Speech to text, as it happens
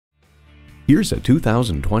Here's a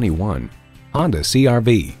 2021 Honda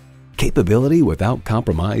CR-V. Capability without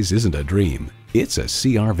compromise isn't a dream, it's a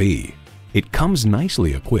CR-V. It comes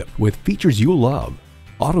nicely equipped with features you love: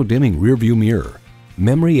 auto-dimming rearview mirror,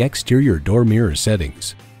 memory exterior door mirror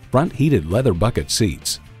settings, front heated leather bucket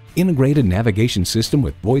seats, integrated navigation system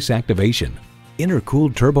with voice activation,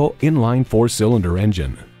 intercooled turbo inline 4-cylinder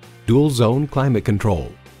engine, dual zone climate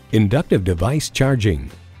control, inductive device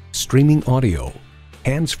charging, streaming audio,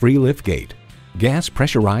 hands-free liftgate, gas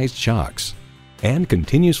pressurized shocks, and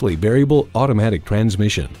continuously variable automatic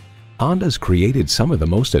transmission. Honda's created some of the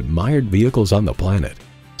most admired vehicles on the planet.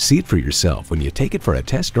 See it for yourself when you take it for a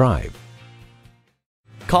test drive.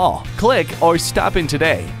 Call, click, or stop in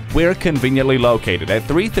today. We're conveniently located at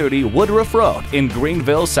 330 Woodruff Road in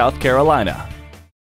Greenville, South Carolina.